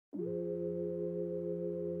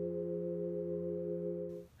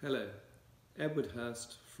Hello, Edward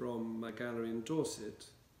Hurst from my gallery in Dorset,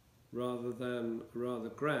 rather than a rather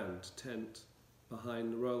grand tent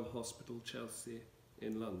behind the Royal Hospital, Chelsea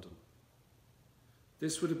in London.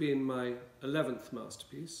 This would have been my 11th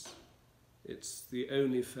masterpiece. It's the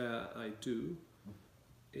only fair I do.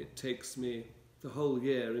 It takes me the whole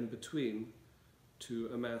year in between to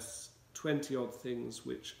amass 20 odd things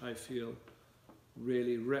which I feel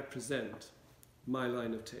really represent my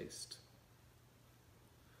line of taste.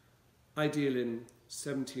 I deal in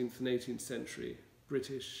 17th and 18th century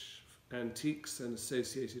British antiques and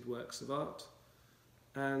associated works of art,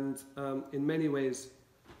 and in many ways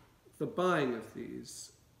the buying of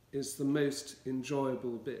these is the most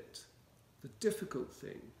enjoyable bit. The difficult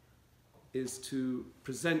thing is to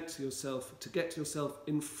present yourself, to get yourself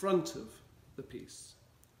in front of the piece,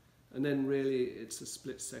 and then really it's a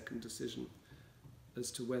split-second decision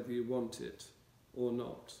as to whether you want it or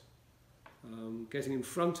not. Getting in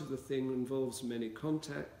front of the thing involves many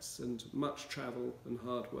contacts and much travel and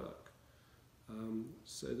hard work.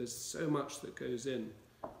 So there's so much that goes in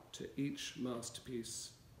to each masterpiece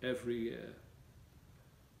every year.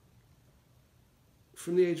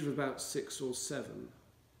 From the age of about 6 or 7,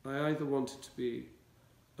 I either wanted to be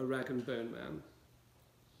a rag and bone man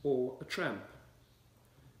or a tramp.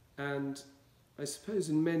 And I suppose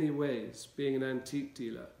in many ways being an antique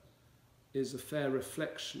dealer is a fair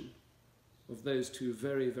reflection of those two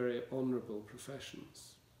very, very honourable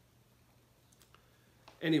professions.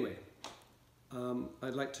 Anyway,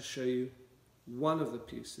 I'd like to show you one of the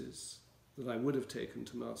pieces that I would have taken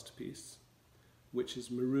to masterpiece, which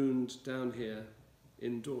is marooned down here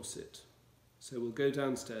in Dorset. So we'll go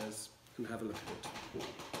downstairs and have a look at it.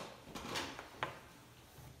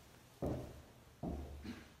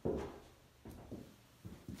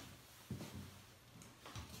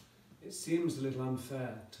 It seems a little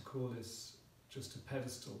unfair to call this just a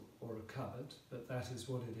pedestal or a cupboard, but that is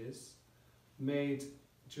what it is. Made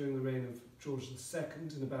during the reign of George II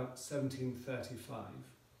in about 1735.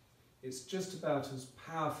 It's just about as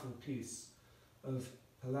powerful a piece of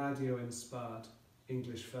Palladio-inspired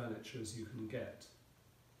English furniture as you can get.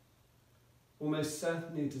 Almost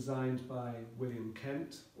certainly designed by William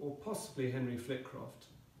Kent or possibly Henry Flitcroft.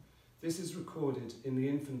 This is recorded in the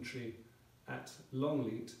infantry at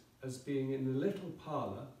Longleat as being in the little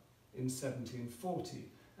parlour in 1740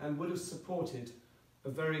 and would have supported a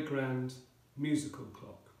very grand musical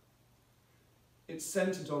clock. It's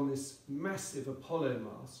centred on this massive Apollo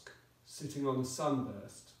mask sitting on a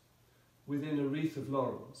sunburst within a wreath of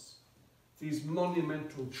laurels. These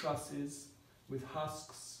monumental trusses with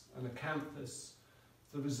husks and acanthus,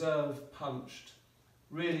 the reserve punched,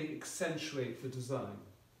 really accentuate the design.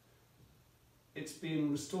 It's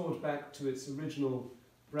been restored back to its original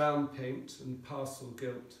brown paint and parcel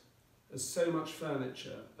gilt, as so much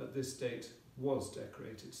furniture at this date was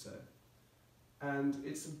decorated so. And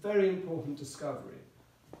it's a very important discovery,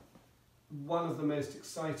 one of the most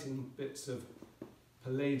exciting bits of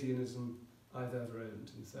Palladianism I've ever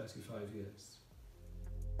owned in 35 years.